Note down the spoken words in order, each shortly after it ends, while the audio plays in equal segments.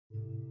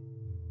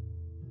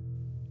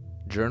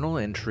Journal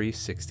Entry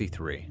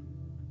 63.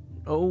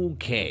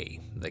 Okay,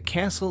 the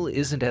castle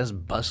isn't as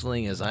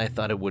bustling as I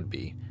thought it would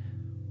be.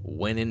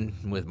 Went in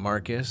with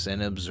Marcus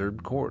and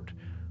observed court,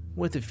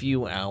 with a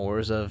few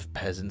hours of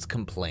peasants'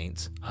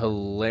 complaints,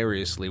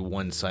 hilariously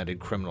one-sided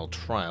criminal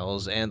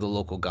trials, and the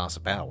local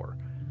gossip hour.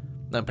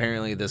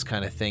 Apparently this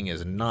kind of thing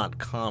is not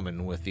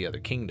common with the other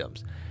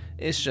kingdoms.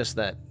 It's just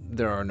that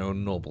there are no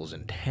nobles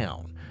in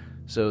town,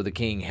 so the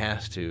king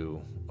has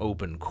to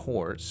open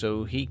court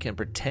so he can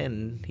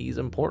pretend he's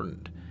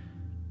important.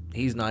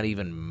 He's not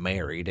even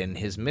married, and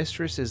his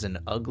mistress is an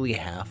ugly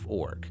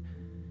half-orc.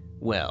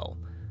 Well,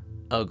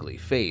 ugly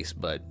face,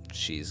 but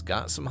she's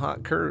got some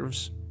hot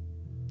curves.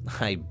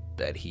 I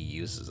bet he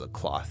uses a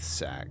cloth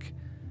sack.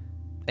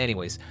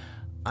 Anyways,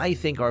 I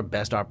think our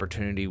best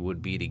opportunity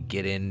would be to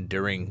get in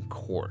during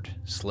court,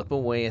 slip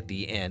away at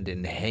the end,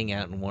 and hang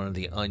out in one of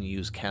the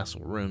unused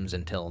castle rooms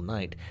until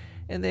night,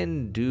 and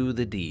then do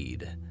the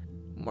deed.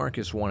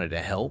 Marcus wanted to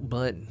help,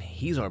 but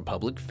he's our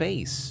public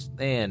face,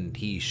 and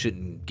he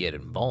shouldn't get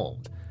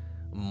involved.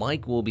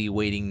 Mike will be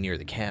waiting near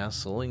the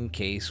castle in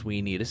case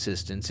we need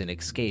assistance in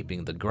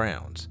escaping the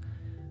grounds.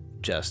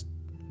 Just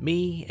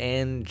me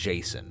and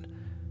Jason.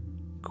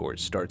 Court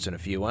starts in a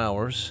few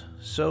hours,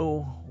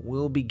 so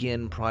we'll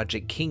begin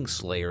Project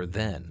Kingslayer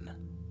then.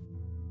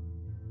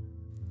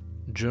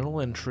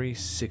 Journal Entry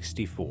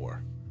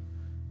 64.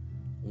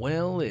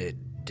 Well, it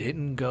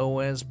didn't go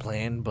as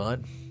planned,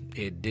 but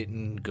it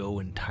didn't go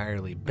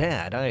entirely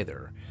bad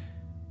either.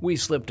 We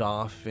slipped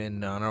off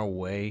and on our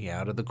way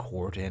out of the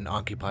court and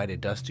occupied a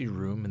dusty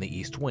room in the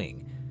east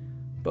wing.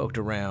 Poked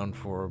around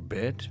for a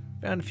bit,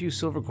 found a few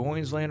silver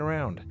coins laying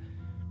around.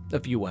 A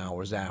few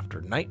hours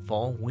after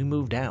nightfall, we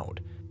moved out.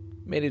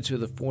 Made it to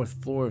the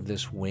 4th floor of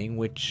this wing,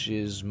 which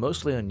is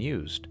mostly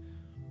unused.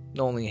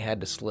 Only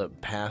had to slip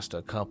past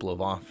a couple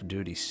of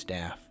off-duty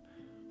staff.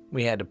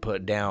 We had to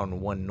put down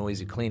one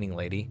noisy cleaning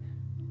lady.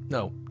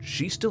 No,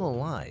 she's still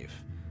alive.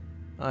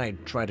 I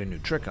tried a new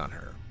trick on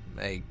her,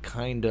 a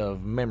kind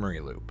of memory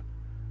loop.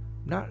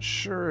 Not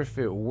sure if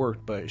it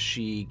worked, but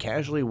she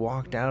casually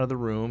walked out of the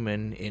room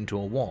and into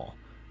a wall,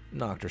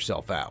 knocked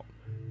herself out.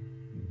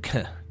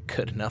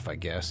 Good enough, I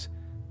guess.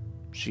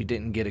 She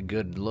didn't get a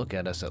good look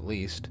at us at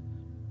least.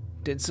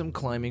 Did some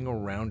climbing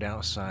around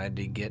outside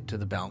to get to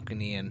the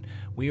balcony, and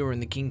we were in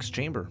the king's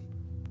chamber.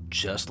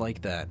 Just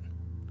like that.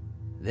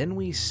 Then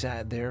we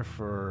sat there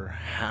for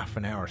half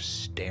an hour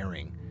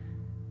staring.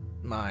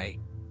 I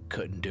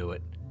couldn't do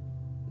it.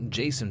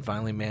 Jason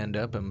finally manned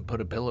up and put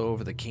a pillow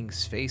over the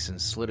king's face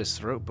and slit his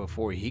throat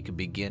before he could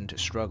begin to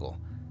struggle.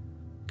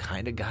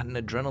 Kinda got an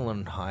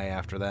adrenaline high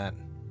after that.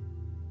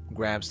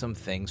 Grabbed some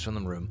things from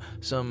the room,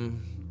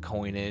 some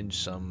coinage,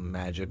 some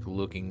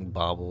magic-looking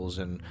baubles,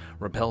 and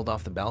rappelled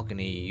off the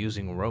balcony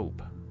using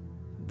rope.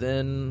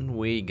 Then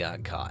we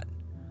got caught.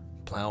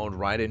 Plowed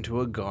right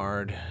into a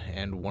guard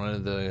and one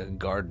of the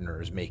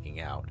gardeners making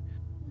out.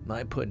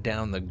 I put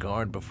down the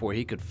guard before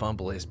he could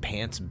fumble his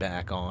pants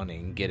back on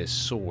and get his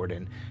sword,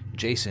 and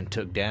Jason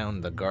took down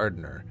the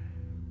gardener.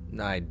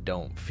 I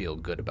don't feel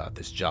good about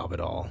this job at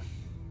all.